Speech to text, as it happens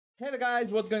Hey there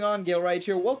guys, what's going on? Gale right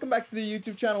here. Welcome back to the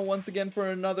YouTube channel once again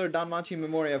for another Danmachi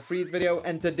Memoria Freese video.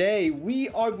 And today we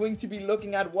are going to be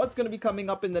looking at what's going to be coming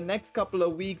up in the next couple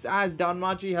of weeks as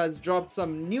Danmachi has dropped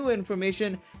some new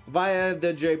information via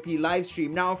the JP livestream.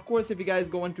 Now, of course, if you guys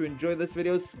go on to enjoy this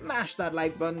video, smash that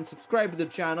like button, subscribe to the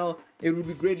channel. It would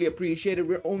be greatly appreciated.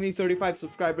 We're only 35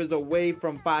 subscribers away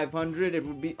from 500. It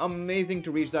would be amazing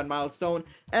to reach that milestone.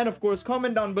 And of course,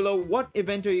 comment down below what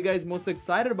event are you guys most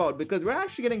excited about, because we're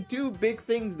actually getting two big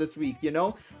things this week, you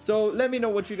know? So let me know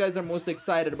what you guys are most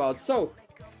excited about. So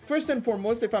first and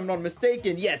foremost, if I'm not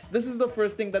mistaken, yes, this is the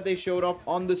first thing that they showed off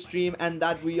on the stream, and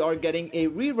that we are getting a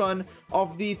rerun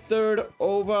of the third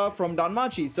OVA from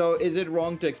Danmachi. So is it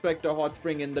wrong to expect a hot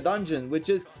spring in the dungeon, which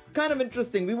is kind of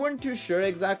interesting. We weren't too sure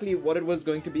exactly what it was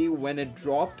going to be when it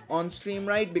dropped on stream,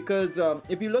 right? Because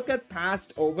if you look at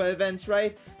past OVA events,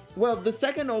 right, well, the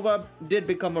second OVA did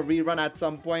become a rerun at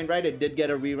some point, right? It did get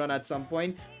a rerun at some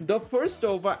point. The first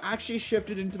OVA actually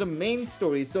shifted into the main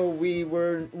story, so we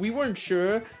weren't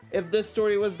sure if this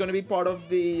story was going to be part of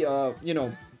the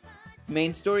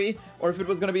main story or if it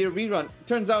was going to be a rerun.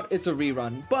 Turns out it's a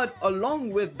rerun, but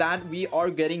along with that we are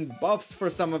getting buffs for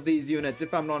some of these units.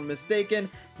 If I'm not mistaken,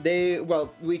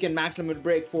 we can max limit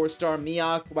break 4-star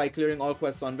Miak by clearing all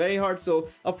quests on very hard, so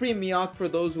a free Miak for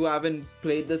those who haven't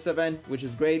played this event, which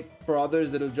is great. For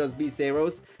others it'll just be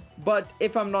Saros. But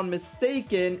if I'm not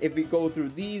mistaken, if we go through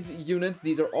these units,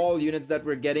 these are all units that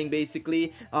we're getting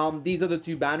basically. These are the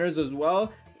two banners as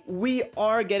well. We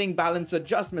are getting balance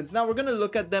adjustments. Now we're going to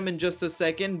look at them in just a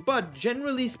second, but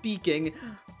generally speaking,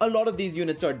 a lot of these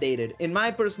units are dated. In my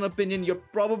personal opinion, you're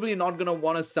probably not going to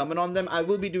want to summon on them. I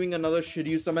will be doing another should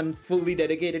you summon fully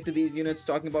dedicated to these units,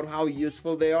 talking about how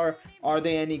useful they are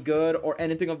they any good, or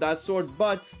anything of that sort.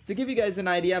 But to give you guys an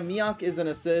idea, Miak is an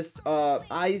assist,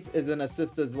 Eyes is an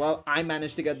assist as well. I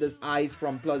managed to get this Eyes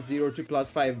from +0 to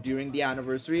 +5 during the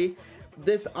anniversary.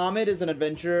 This Ahmed is an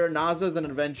adventurer, Naza is an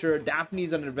adventurer, Daphne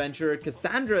is an adventurer,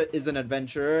 Cassandra is an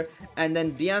adventurer, and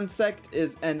then Diansect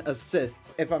is an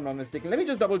assist, if I'm not mistaken. Let me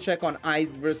just double check on Eyes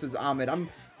versus Ahmed. I'm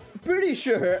pretty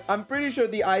sure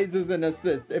the Eyes is an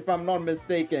assist, if I'm not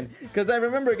mistaken, because I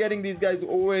remember getting these guys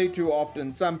way too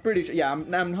often. So I'm pretty sure. Yeah,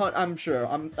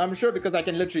 I'm sure because I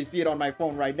can literally see it on my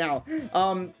phone right now.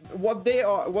 What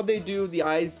they do, the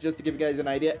Eyes, just to give you guys an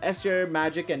idea: Esther,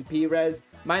 Magic, and P-Res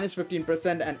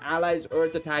 -15%, and allies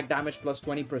earth attack damage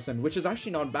 +20%, which is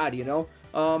actually not bad, you know.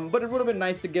 But it would have been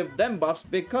nice to give them buffs,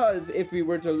 because if we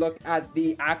were to look at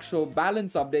the actual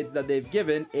balance updates that they've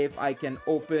given, if I can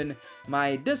open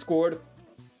my Discord.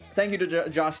 Thank you to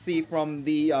Josh C from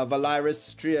the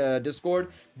Valaris Discord.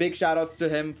 Big shout outs to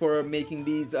him for making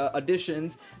these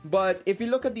additions. But if you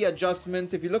look at the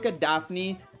adjustments, if you look at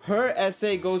Daphne, her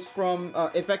SA goes from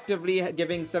effectively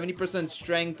giving 70%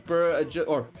 strength per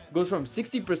goes from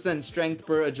 60% strength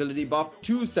per agility buff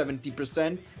to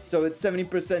 70%. So it's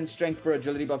 70% strength per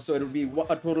agility buff, so it would be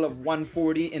a total of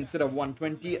 140 instead of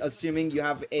 120, assuming you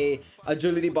have a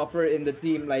agility buffer in the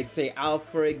team, like say Alf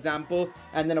for example.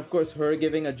 And then of course her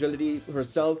giving agility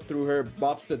herself through her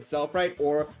buffs itself, right?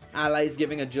 Or allies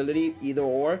giving agility, either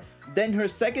or. Then her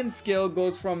second skill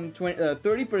goes from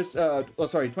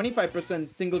 25%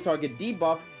 single target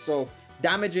debuff, so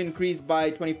damage increased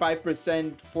by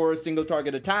 25% for single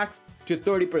target attacks, to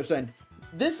 30%.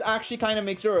 This actually kind of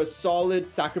makes her a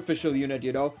solid sacrificial unit,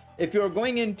 you know. If you're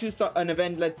going into an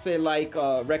event, let's say like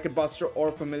Record Buster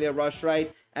or Familiar Rush,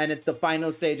 right, and it's the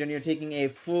final stage and you're taking a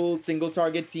full single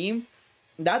target team,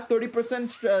 that 30%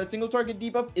 single target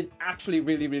debuff is actually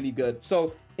really good.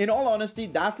 So in all honesty,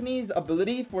 Daphne's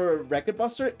ability for Record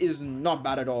Buster is not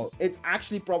bad at all. It's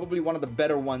actually probably one of the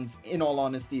better ones, in all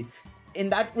honesty. In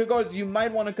that regards, you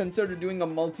might want to consider doing a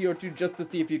multi or two just to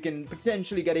see if you can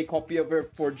potentially get a copy of her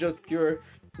for just pure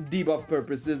debuff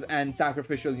purposes and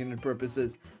sacrificial unit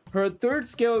purposes. Her third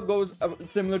skill goes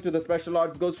similar to the special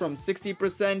arts, goes from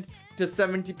 60% to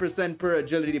 70% per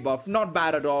agility buff. Not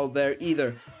bad at all there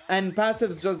either. And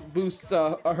passives just boosts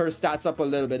her stats up a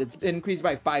little bit. It's increased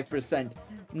by 5%.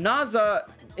 Naza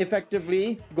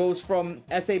effectively goes from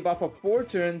SA buff of 4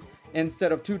 turns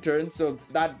instead of 2 turns, so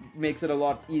that makes it a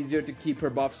lot easier to keep her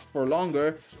buffs for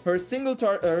longer. Her single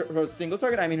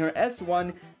target, I mean her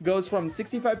S1, goes from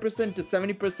 65% to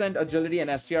 70% agility and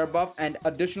STR buff, and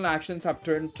additional actions have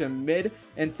turned to mid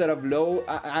instead of low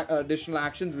additional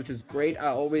actions, which is great. I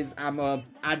always am a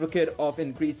advocate of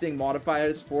increasing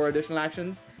modifiers for additional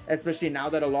actions, especially now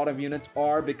that a lot of units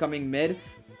are becoming mid.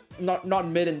 not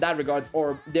mid in that regards,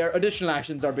 or their additional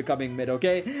actions are becoming mid,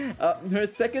 okay? Her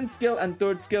second skill and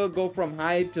third skill go from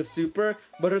high to super,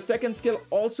 but her second skill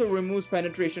also removes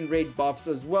penetration rate buffs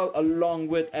as well, along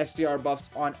with STR buffs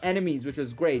on enemies, which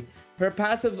is great. Her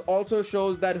passives also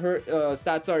shows that her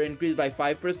stats are increased by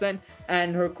 5%,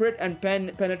 and her crit and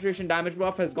penetration damage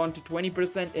buff has gone to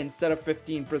 20% instead of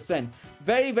 15%.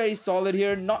 Very, very solid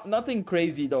here. Nothing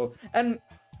crazy though. And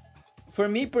for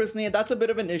me personally, that's a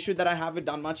bit of an issue that I have with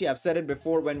Danmachi. I've said it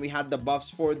before when we had the buffs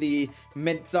for the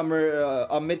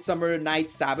Midsummer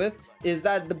Night Sabbath, is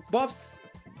that the buffs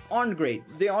aren't great.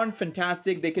 They aren't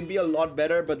fantastic. They can be a lot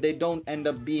better, but they don't end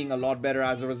up being a lot better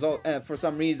as a result for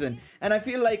some reason. And I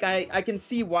feel like I can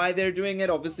see why they're doing it,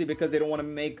 obviously because they don't want to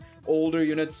make older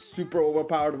units super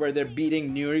overpowered where they're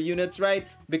beating newer units, right?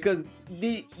 Because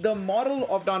the model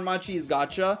of Danmachi's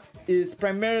gacha is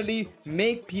primarily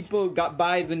make people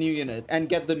buy the new unit and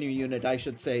get the new unit, I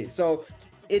should say. So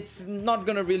it's not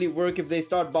gonna really work if they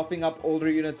start buffing up older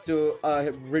units to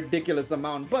a ridiculous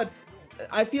amount. But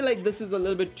I feel like this is a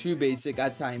little bit too basic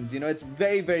at times, you know. It's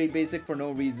very, very basic for no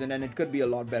reason, and it could be a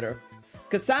lot better.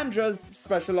 Cassandra's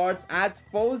special arts adds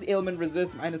foes ailment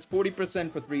resist minus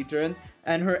 40% for 3 turns,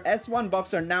 and her S1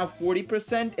 buffs are now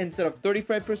 40% instead of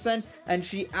 35%, and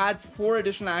she adds 4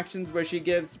 additional actions where she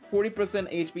gives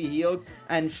 40% HP heals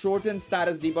and shortens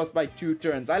status debuffs by 2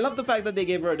 turns. I love the fact that they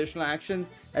gave her additional actions,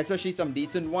 especially some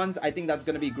decent ones. I think that's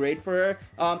going to be great for her.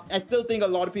 I still think a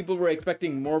lot of people were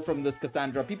expecting more from this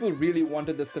Cassandra. People really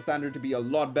wanted this Cassandra to be a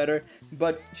lot better,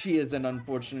 but she isn't,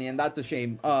 unfortunately, and that's a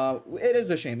shame. It is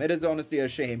a shame. It is honestly a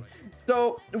shame.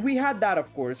 So we had that,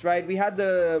 of course, right? We had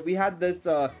this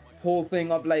whole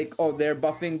thing of like, oh, they're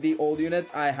buffing the old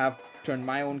units. I have turned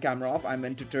my own camera off. I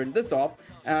meant to turn this off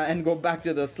and go back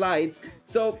to the slides.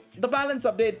 So the balance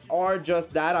updates are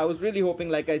just that. I was really hoping,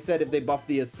 like I said, if they buff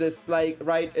the assist, like,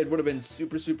 right, it would have been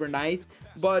super nice.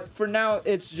 But for now,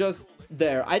 it's just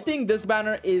there. I think this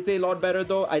banner is a lot better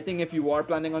though. I think if you are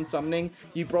planning on summoning,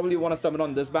 you probably want to summon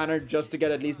on this banner just to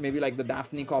get at least maybe like the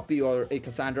Daphne copy or a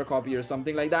Cassandra copy or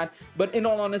something like that. But in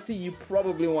all honesty, you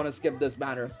probably want to skip this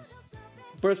banner.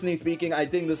 Personally speaking, I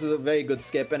think this is a very good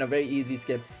skip and a very easy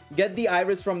skip. Get the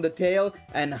iris from the tail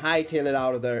and hightail it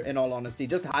out of there, in all honesty.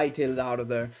 Just hightail it out of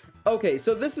there. Okay,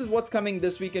 so this is what's coming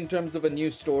this week in terms of a new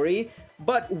story.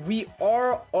 But we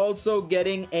are also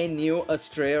getting a new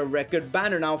Astrea Record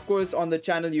banner. Now, of course, on the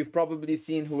channel, you've probably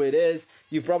seen who it is.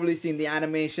 You've probably seen the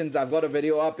animations. I've got a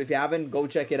video up. If you haven't, go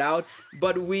check it out.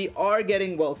 But we are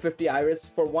getting, well, 50 iris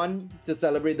for one to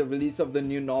celebrate the release of the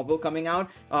new novel coming out.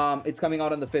 It's coming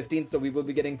out on the 15th, so we will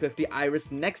be getting 50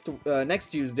 iris next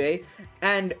Tuesday.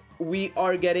 And we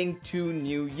are getting 2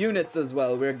 new units as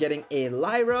well. We're getting a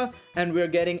Lyra and we're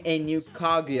getting a new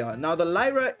Kaguya. Now, the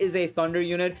Lyra is a thunder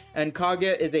unit and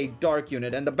Kaguya is a dark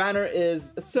unit, and the banner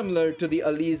is similar to the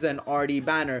Elise and RD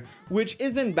banner, which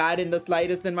isn't bad in the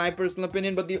slightest in my personal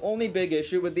opinion. But the only big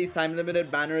issue with these time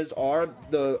limited banners are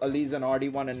the Elise and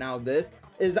RD one and now this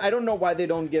is I don't know why they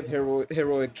don't give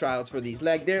heroic trials for these.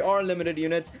 Like, there are limited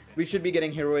units. We should be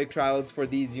getting heroic trials for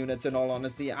these units, in all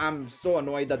honesty. I'm so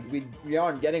annoyed that we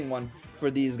aren't getting one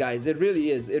for these guys. It really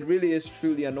is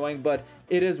truly annoying, but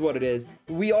it is what it is.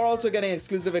 We are also getting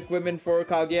exclusive equipment for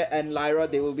Kaguya and Lyra.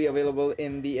 They will be available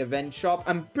in the event shop.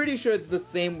 I'm pretty sure it's the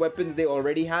same weapons they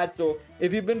already had, so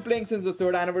if you've been playing since the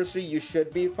 3rd anniversary, you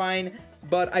should be fine.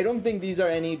 But I don't think these are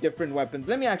any different weapons.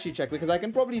 Let me actually check, because I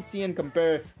can probably see and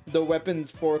compare the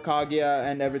weapons for Kaguya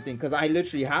and everything, because I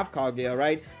literally have Kaguya,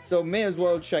 right? So may as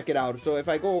well check it out. So if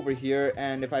I go over here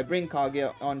and if I bring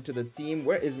Kaguya onto the team,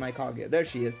 where is my Kaguya? There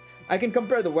she is. I can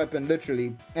compare the weapon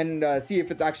literally and see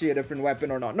if it's actually a different weapon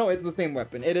or not. No, it's the same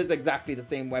weapon. It is exactly the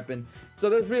same weapon.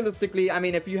 So there's realistically, I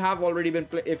mean, if you have already been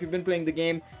if you've been playing the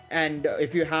game and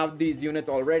if you have these units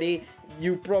already,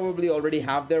 you probably already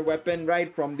have their weapon,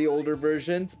 right, from the older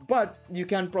versions. But you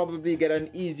can probably get an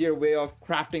easier way of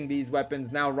crafting these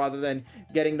weapons now rather than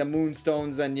getting the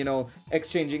moonstones and, you know,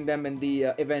 exchanging them in the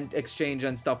event exchange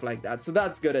and stuff like that. So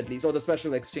that's good, at least, or the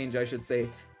special exchange, I should say.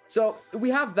 So we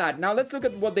have that. Now let's look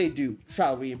at what they do,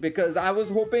 shall we? Because I was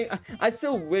hoping, I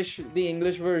still wish the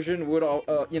English version would,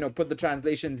 you know, put the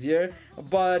translations here.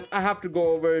 But I have to go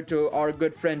over to our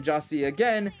good friend Jassi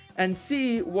again and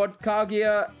see what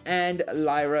Kaguya and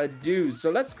Lyra do.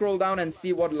 So let's scroll down and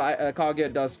see what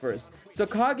Kaguya does first. So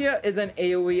Kaguya is an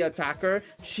AoE attacker.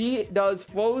 She does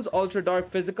foes ultra dark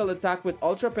physical attack with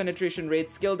ultra penetration rate,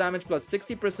 skill damage plus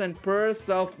 60% per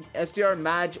self STR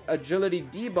Mage agility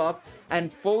debuff,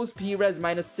 and foes P-res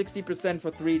minus 60%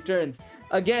 for 3 turns.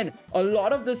 Again, a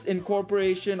lot of this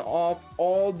incorporation of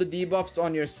all the debuffs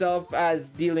on yourself as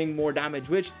dealing more damage,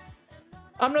 which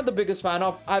I'm not the biggest fan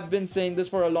of. I've been saying this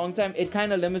for a long time. It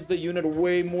kind of limits the unit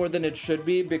way more than it should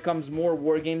be. Becomes more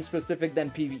wargame specific than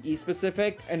PvE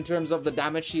specific in terms of the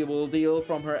damage she will deal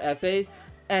from her essays.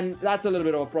 And that's a little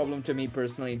bit of a problem to me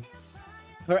personally.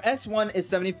 Her S1 is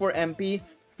 74 MP,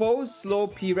 foes slow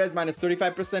P-res minus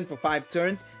 35% for 5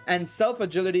 turns, and self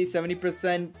agility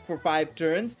 70% for 5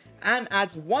 turns, and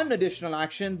adds 1 additional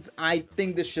actions. I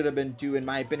think this should have been 2 in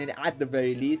my opinion at the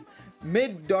very least.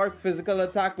 Mid dark physical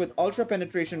attack with ultra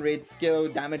penetration rate skill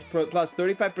damage plus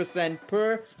 35%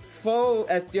 per foe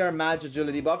SDR match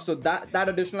agility buff. So that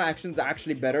additional action is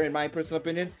actually better in my personal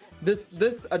opinion.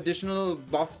 This additional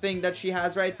buff thing that she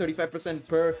has, right, 35%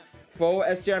 per foe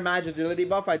SDR match agility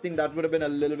buff, I think that would have been a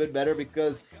little bit better,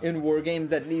 because in war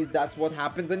games at least that's what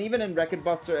happens, and even in record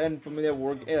buffs and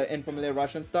familiar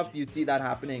rush and stuff, you see that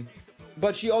happening.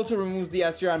 But she also removes the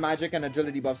SDR magic and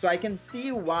agility buff, so I can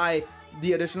see why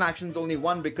the additional action is only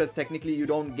 1, because technically you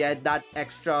don't get that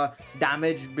extra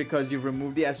damage because you've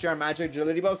removed the SDR magic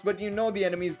agility buffs, but you know the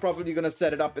enemy is probably going to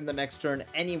set it up in the next turn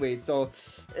anyway, so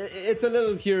it's a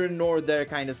little here and nor there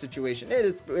kind of situation.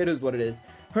 It is what it is.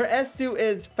 Her S2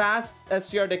 is fast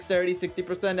STR dexterity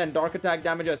 60% and dark attack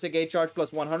damage SAK charge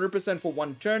plus 100% for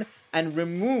 1 turn, and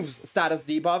removes status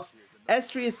debuffs.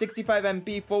 S3 is 65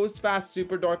 MP, foes fast,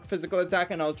 super dark physical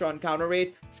attack and ultra on counter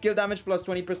rate, skill damage plus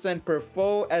 20% per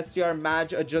foe, STR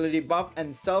mag agility buff,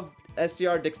 and self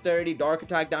STR dexterity dark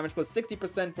attack damage plus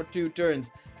 60% for 2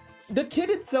 turns. The kit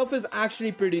itself is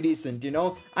actually pretty decent, you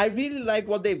know. I really like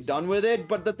what they've done with it,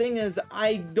 but the thing is,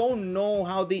 I don't know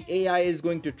how the AI is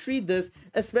going to treat this,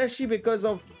 especially because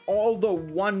of all the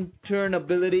 1-turn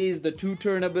abilities, the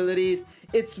 2-turn abilities.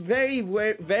 It's very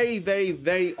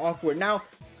awkward. Now,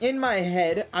 in my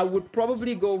head, I would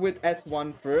probably go with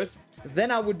S1 first,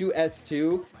 then I would do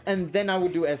S2, and then I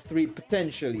would do S3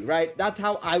 potentially, right? That's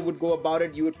how I would go about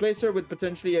it. You would place her with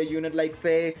potentially a unit like,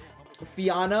 say,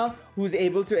 Fianna, who's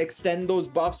able to extend those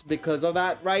buffs because of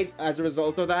that, right? As a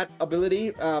result of that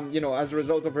ability, you know, as a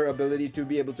result of her ability to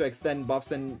be able to extend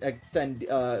buffs and extend,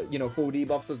 you know, 4D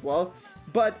buffs as well.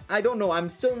 But I don't know, I'm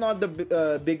still not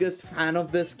the biggest fan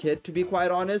of this kit, to be quite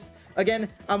honest. Again,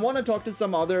 I want to talk to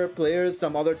some other players,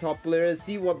 some other top players,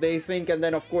 see what they think, and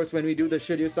then of course when we do the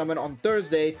Shiryu Summon on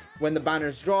Thursday, when the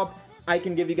banners drop, I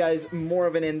can give you guys more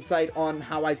of an insight on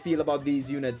how I feel about these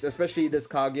units, especially this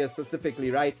Kaguya specifically,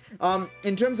 right?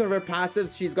 In terms of her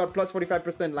passives, she's got plus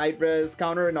 45% light res,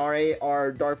 counter and RA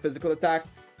or dark physical attack,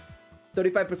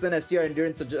 35% STR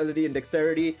endurance, agility, and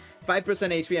dexterity, 5%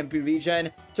 HP MP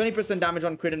regen, 20% damage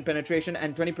on crit and penetration,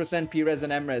 and 20% P-res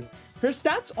and M-res. Her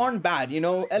stats aren't bad, you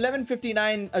know.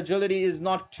 1159 agility is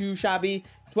not too shabby.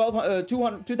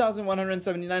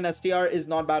 2179 STR is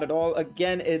not bad at all.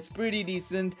 Again, it's pretty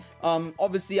decent.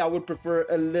 Obviously, I would prefer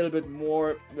a little bit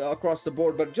more across the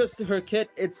board, but just her kit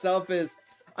itself is,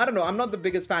 I don't know, I'm not the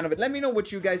biggest fan of it. Let me know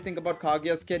what you guys think about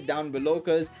Kaguya's kit down below,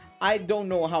 because I don't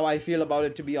know how I feel about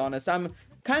it, to be honest. I'm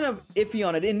kind of iffy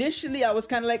on it. Initially, I was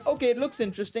kind of like, okay, it looks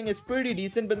interesting, it's pretty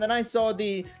decent, but then I saw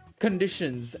the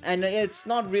conditions and it's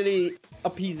not really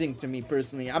appeasing to me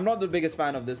personally. I'm not the biggest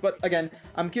fan of this, but again,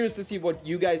 I'm curious to see what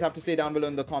you guys have to say down below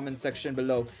in the comment section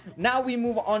below. Now we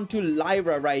move on to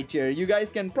Lyra right here. You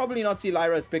guys can probably not see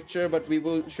Lyra's picture, but we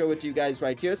will show it to you guys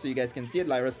right here so you guys can see it.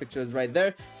 Lyra's picture is right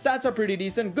there. Stats are pretty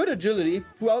decent. Good agility,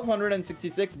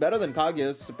 1266, better than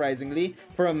Kaguya's, surprisingly.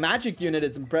 For a magic unit,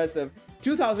 it's impressive.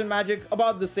 2000 magic,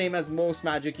 about the same as most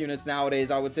magic units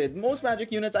nowadays, I would say. Most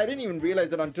magic units, I didn't even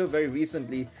realize it until very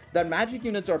recently, that magic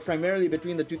units are primarily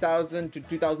between the 2000 to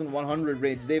 2100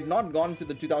 range. They've not gone to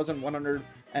the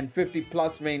 2150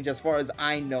 plus range as far as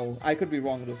I know. I could be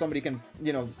wrong though. Somebody can,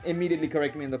 you know, immediately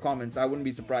correct me in the comments. I wouldn't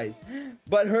be surprised.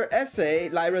 But her essay,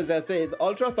 Lyra's essay, is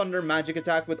Ultra Thunder magic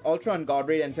attack with Ultra on guard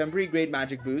rate and temporary grade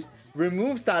magic boost,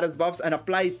 removes status buffs and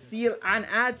applies seal and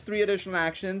adds 3 additional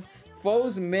actions.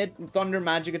 Foes mid thunder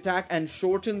magic attack and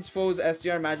shortens foes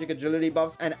STR magic agility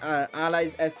buffs and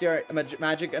allies STR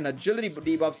magic and agility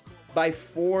debuffs by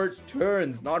 4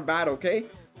 turns. Not bad, okay?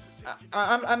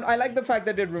 I like the fact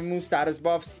that it removes status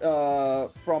buffs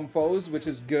from foes, which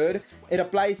is good. It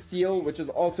applies seal, which is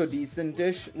also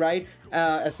decentish, right?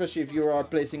 Especially if you are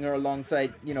placing her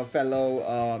alongside, you know,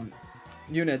 fellow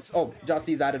units. Oh,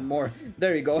 Justy's added more.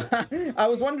 There you go. I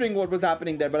was wondering what was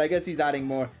happening there, but I guess he's adding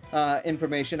more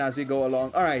information as we go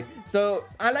along. All right, so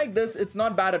I like this. It's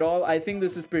not bad at all. I think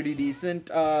this is pretty decent.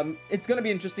 It's gonna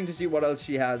be interesting to see what else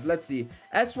she has. Let's see.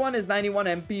 S1 is 91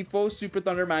 MP, foe super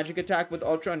thunder magic attack with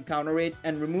ultra and counter rate,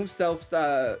 and removes self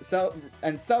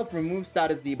removes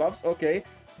status debuffs. Okay,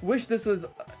 wish this was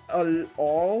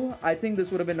all. I think this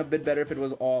would have been a bit better if it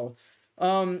was all.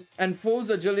 And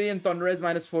foes agility and thunder is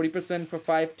minus 40% for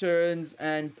 5 turns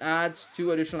and adds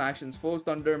 2 additional actions. Foes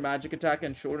thunder magic attack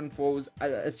and shorten foes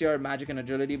STR magic and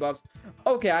agility buffs.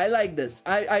 Okay, I like this.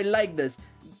 I like this.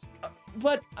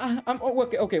 But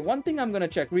okay, one thing I'm gonna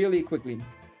check really quickly.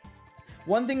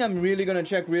 One thing I'm really gonna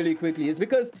check really quickly is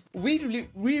because we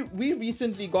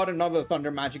recently got another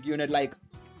Thunder Magic unit, like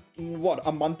what,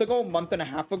 a month and a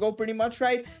half ago, pretty much,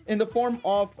 right? In the form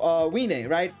of Wine,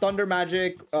 right? Thunder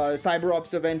Magic Cyber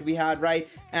Ops event we had, right?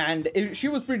 And she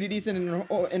was pretty decent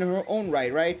in her own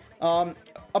right?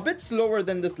 A bit slower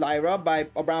than this Lyra by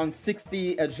around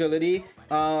 60 agility,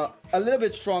 a little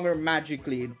bit stronger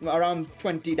magically, around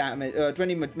 20 damage,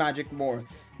 20 magic more.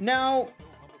 Now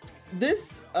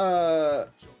this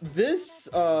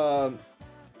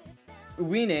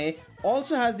Wine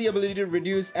also has the ability to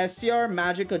reduce STR,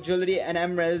 magic, agility, and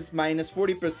MRes minus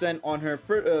 40% on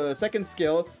her second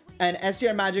skill, and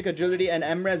STR, magic, agility, and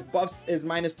MRes buffs is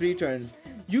minus 3 turns.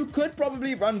 You could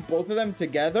probably run both of them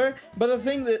together, but the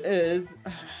thing that is,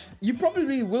 you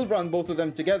probably will run both of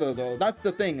them together though. That's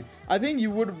the thing. I think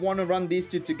you would want to run these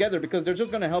two together because they're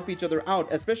just going to help each other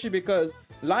out, especially because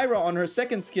Lyra on her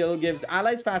second skill gives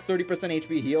allies fast 30%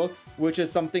 HP heal, which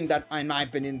is something that, in my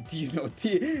opinion, you know,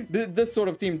 this sort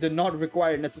of team did not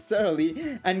require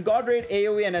necessarily. And God Raid,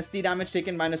 AoE, and SD damage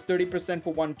taken minus 30%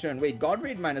 for 1 turn. Wait, God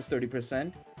Raid minus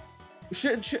 30%?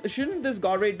 Shouldn't this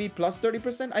God Raid be plus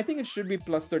 30%? I think it should be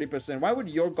plus 30%. Why would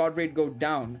your God Raid go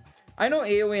down? I know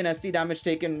AoE and SD damage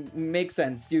taken makes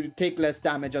sense. You take less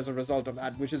damage as a result of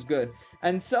that, which is good.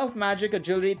 And self, magic,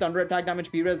 agility, thunder attack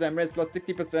damage, P-res, M-res plus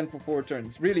 60% for 4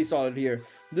 turns. Really solid here.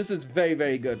 This is very,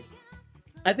 very good.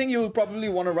 I think you'll probably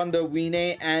want to run the Wine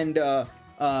and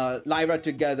Lyra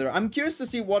together. I'm curious to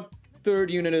see what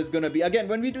third unit is going to be. Again,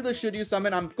 when we do the should you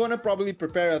summon, I'm going to probably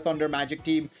prepare a Thunder Magic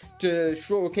team to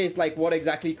showcase like what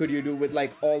exactly could you do with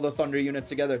like all the Thunder units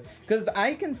together, because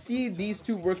I can see these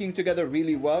two working together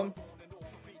really well.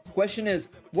 Question is,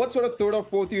 what sort of third or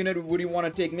fourth unit would you want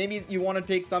to take? Maybe you want to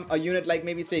take a unit like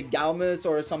maybe say Galmus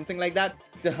or something like that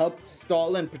to help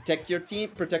stall and protect your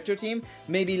team.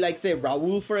 Maybe like say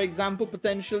Raoul, for example,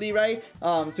 potentially, right?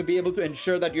 To be able to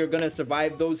ensure that you're gonna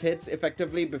survive those hits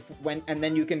effectively and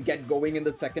then you can get going in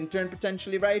the second turn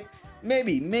potentially, right?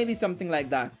 Maybe something like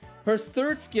that. Her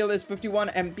third skill is 51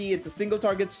 MP. It's a single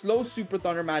target slow super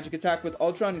thunder magic attack with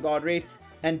ultra and god rate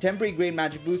and temporary great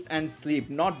magic boost and sleep.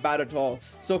 Not bad at all.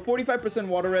 So 45%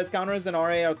 water res counters and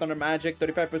RA or thunder magic,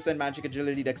 35% magic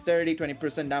agility dexterity,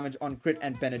 20% damage on crit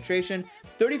and penetration,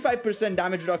 35%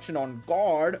 damage reduction on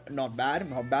guard. Not bad,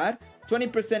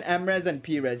 20% M-res and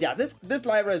P-res. Yeah, this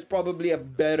Lyra is probably a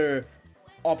better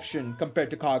option compared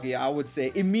to Kaguya, I would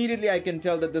say. Immediately I can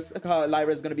tell that this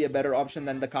Lyra is going to be a better option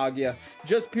than the Kaguya,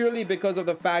 just purely because of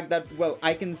the fact that, well,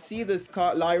 I can see this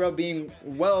Lyra being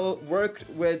well worked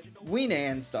with Wine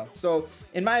and stuff. So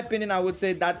in my opinion, I would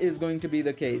say that is going to be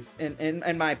the case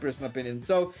in my personal opinion.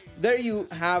 So there you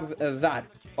have that.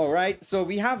 All right, so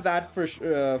we have that for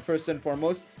first and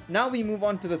foremost. Now we move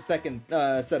on to the second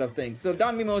set of things. So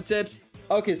Danmemo tips.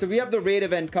 Okay, so we have the raid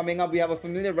event coming up. We have a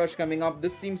familiar rush coming up.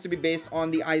 This seems to be based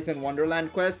on the Ice and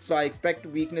Wonderland quest, so I expect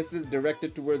weaknesses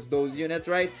directed towards those units,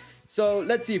 right? So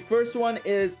let's see. First one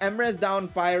is M-res down,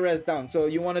 fire res down. So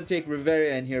you want to take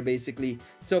Riveria in here basically.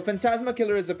 So Phantasma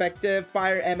Killer is effective.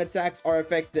 Fire M attacks are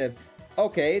effective.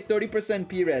 Okay, 30%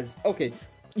 P-res. Okay,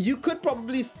 you could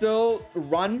probably still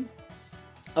run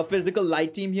a physical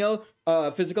light team here,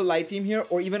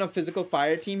 or even a physical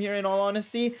fire team here. In all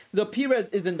honesty, the P-res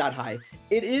isn't that high.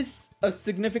 It is a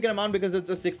significant amount because it's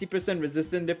a 60%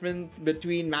 resistance difference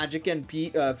between magic and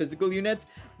physical units,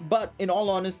 but in all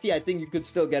honesty, I think you could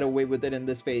still get away with it in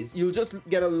this phase. You'll just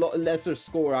get a lesser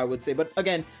score, I would say, but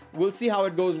again, we'll see how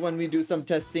it goes when we do some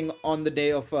testing on the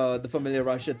day of the familiar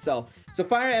rush itself. So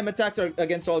fire M attacks are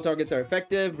against all targets are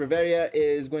effective. Riveria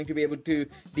is going to be able to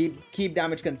keep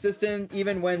damage consistent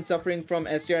even when suffering from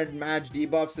STR and Mage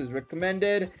debuffs is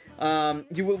recommended.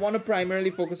 You will want to primarily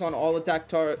focus on all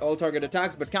target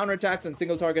attacks, but counter attacks and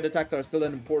single target attacks are still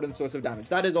an important source of damage.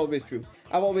 That is always true.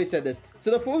 I've always said this.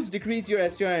 So the foes decrease your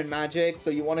STR and magic, so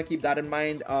you want to keep that in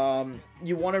mind.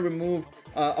 You want to remove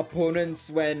opponents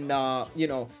when you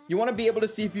know, you want to be able to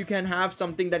see if you can have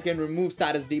something that can remove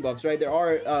status debuffs, right? There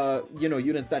are you know,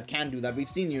 units that can do that. We've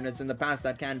seen units in the past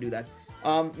that can do that.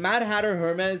 Mad Hatter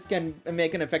Hermes can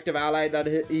make an effective ally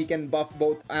that he can buff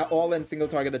both all and single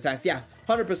target attacks. Yeah,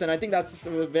 100%. I think that's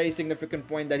a very significant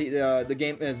point that the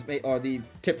game is, or the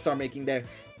tips are making there.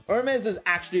 Hermes is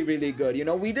actually really good. You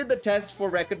know, we did the test for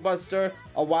Record Buster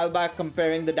a while back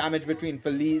comparing the damage between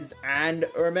Feliz and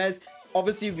Hermes.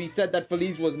 Obviously, we said that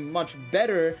Feliz was much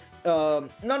better.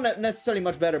 Not necessarily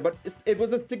much better, but it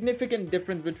was a significant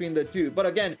difference between the two. But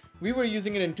again, we were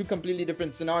using it in two completely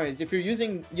different scenarios. If you're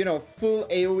using, you know, full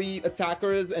AoE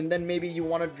attackers, and then maybe you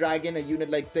want to drag in a unit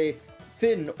like, say,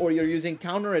 Finn, or you're using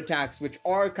counter attacks which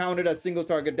are counted as single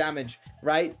target damage,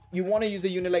 right? You want to use a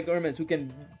unit like Hermes who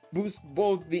can boost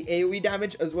both the AoE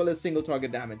damage as well as single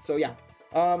target damage. So yeah,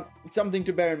 something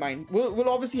to bear in mind. We'll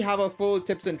obviously have a full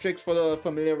tips and tricks for the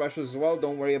familiar rushes as well,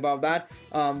 don't worry about that.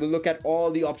 We'll look at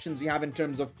all the options we have in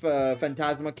terms of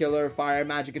Phantasma Killer, fire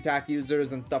magic attack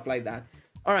users and stuff like that.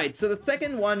 All right, so the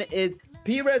second one is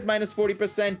P-Res minus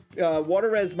 40%, Water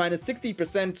Res minus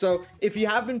 60%. So if you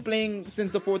have been playing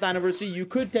since the 4th anniversary, you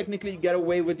could technically get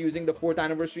away with using the 4th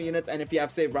anniversary units. And if you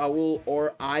have, say, Raoul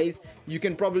or Eyes, you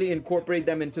can probably incorporate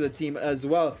them into the team as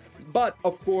well. But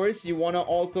of course, you want to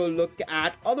also look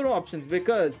at other options,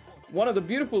 because one of the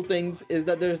beautiful things is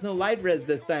that there's no light res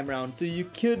this time around. So you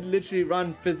could literally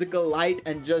run physical light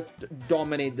and just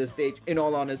dominate the stage. In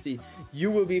all honesty,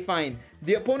 you will be fine.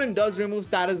 The opponent does remove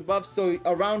status buffs, so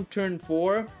around turn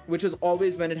 4, which is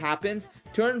always when it happens,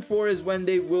 turn 4 is when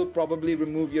they will probably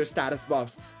remove your status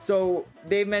buffs. So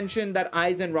they mentioned that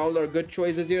Eyes and Raoul are good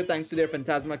choices here thanks to their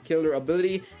Phantasma Killer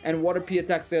ability and Water P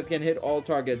attacks that can hit all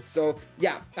targets. So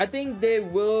yeah, I think they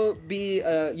will be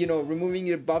you know, removing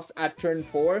your buffs at turn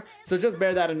 4. So just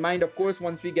bear that in mind. Of course,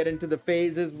 once we get into the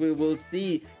phases, we will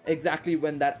see exactly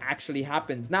when that actually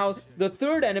happens. Now, the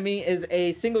third enemy is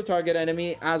a single target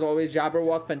enemy. As always,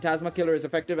 Jabberwock, Phantasma Killer is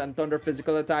effective, and Thunder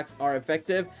physical attacks are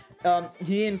effective.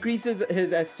 He increases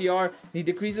his STR, he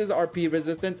decreases RP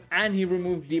resistance, and he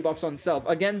removes debuffs on self.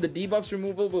 Again, the debuffs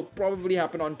removal will probably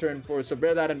happen on turn 4, so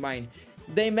bear that in mind.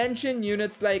 They mention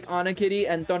units like Anakiri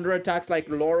and Thunder attacks like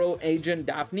Laurel, Agent,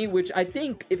 Daphne, which I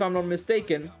think, if I'm not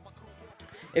mistaken,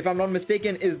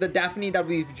 is the Daphne that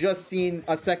we've just seen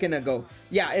a second ago.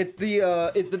 Yeah, it's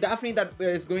the Daphne that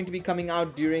is going to be coming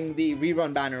out during the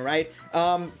rerun banner, right?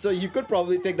 So you could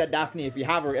probably take that Daphne if you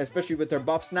have her, especially with her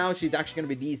buffs now. She's actually going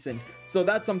to be decent. So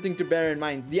that's something to bear in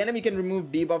mind. The enemy can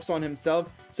remove debuffs on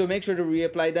himself, so make sure to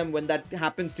reapply them when that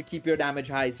happens to keep your damage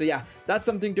high. So yeah, that's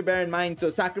something to bear in mind. So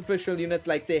sacrificial units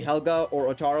like, say, Helga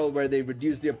or Otarl, where they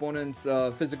reduce the opponent's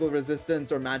physical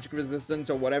resistance or magic resistance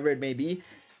or whatever it may be,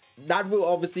 that will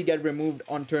obviously get removed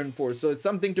on turn 4. So it's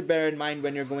something to bear in mind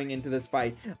when you're going into this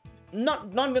fight.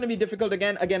 Not going to be difficult.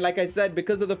 Again, like I said,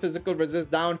 because of the physical resist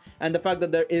down and the fact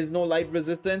that there is no light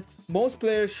resistance, most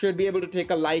players should be able to take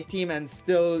a light team and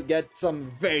still get some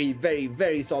very, very,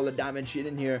 very solid damage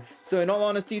in here. So in all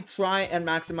honesty, try and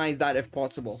maximize that if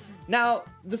possible. Now,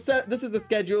 this is the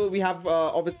schedule. We have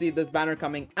obviously this banner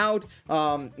coming out,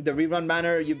 the rerun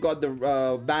banner. You've got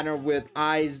the banner with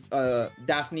Eyes,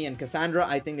 Daphne, and Cassandra.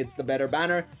 I think it's the better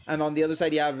banner. And on the other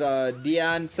side, you have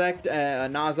Dian, Sect,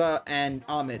 Naza, and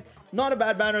Ahmed. Not a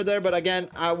bad banner there, but again,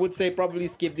 I would say probably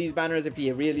skip these banners if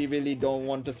you really, really don't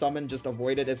want to summon. Just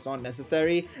avoid it. It's not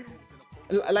necessary.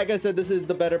 Like I said, this is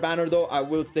the better banner, though. I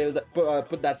will still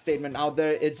put that statement out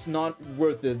there. It's not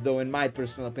worth it, though, in my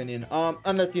personal opinion.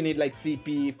 Unless you need, like,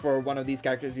 CP for one of these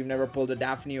characters. You've never pulled a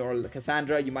Daphne or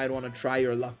Cassandra. You might want to try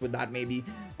your luck with that, maybe.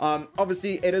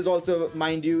 Obviously, it is also,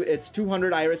 mind you, it's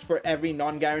 200 Iris for every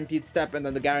non-guaranteed step, and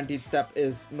then the guaranteed step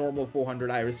is normal 400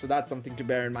 Iris. So that's something to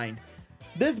bear in mind.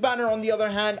 This banner, on the other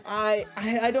hand, I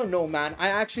don't know, man. I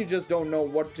actually just don't know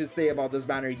what to say about this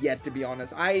banner yet, to be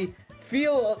honest. I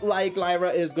feel like Lyra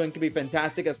is going to be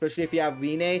fantastic, especially if you have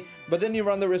Vine, but then you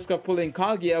run the risk of pulling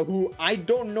Kaguya, who I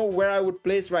don't know where I would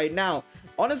place right now.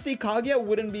 Honestly, Kaguya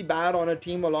wouldn't be bad on a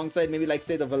team alongside maybe, like,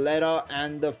 say, the Valletta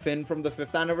and the Finn from the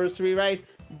 5th anniversary, right?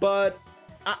 But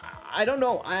I don't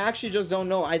know. I actually just don't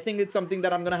know. I think it's something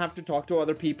that I'm gonna have to talk to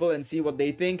other people and see what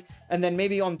they think, and then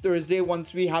maybe on Thursday,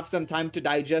 once we have some time to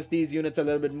digest these units a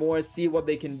little bit more, see what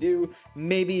they can do,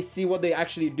 maybe see what they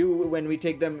actually do when we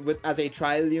take them as a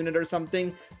trial unit or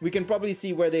something, we can probably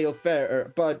see where they'll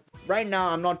fare. But right now,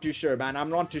 I'm not too sure, man. I'm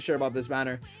not too sure about this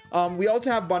banner. We also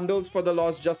have bundles for the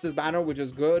Lost Justice banner, which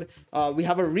is good. We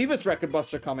have a Revis Record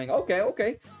Buster coming.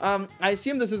 Okay. I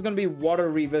assume this is gonna be Water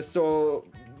Revis, so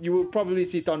you will probably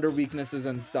see Thunder weaknesses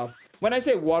and stuff. When I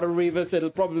say Water Revis, it'll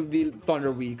probably be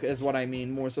Thunder weak is what I mean,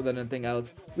 more so than anything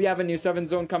else. We have a new 7th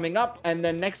zone coming up, and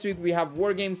then next week we have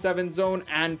Wargame 7th zone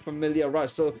and Familiar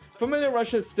Rush. So Familiar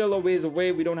Rush is still a ways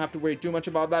away. We don't have to worry too much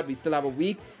about that. We still have a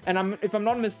week. And if I'm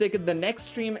not mistaken, the next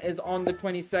stream is on the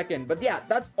 22nd. But yeah,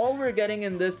 that's all we're getting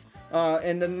in this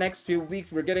in the next 2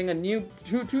 weeks. We're getting a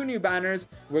two new banners.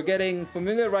 We're getting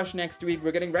Familiar Rush next week.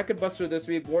 We're getting Record Buster this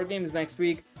week. Wargames next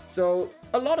week. So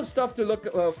a lot of stuff to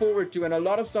look forward to and a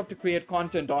lot of stuff to create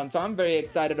content on. So I'm very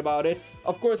excited about it.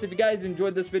 Of course, if you guys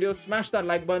enjoyed this video, smash that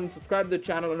like button, subscribe to the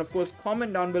channel, and of course,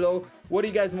 comment down below. What are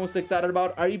you guys most excited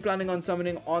about? Are you planning on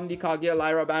summoning on the Kaguya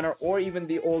Lyra banner or even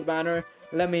the old banner?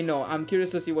 Let me know. I'm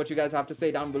curious to see what you guys have to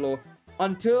say down below.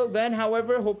 Until then,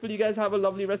 however, hopefully you guys have a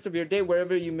lovely rest of your day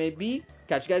wherever you may be.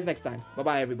 Catch you guys next time.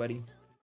 Bye-bye, everybody.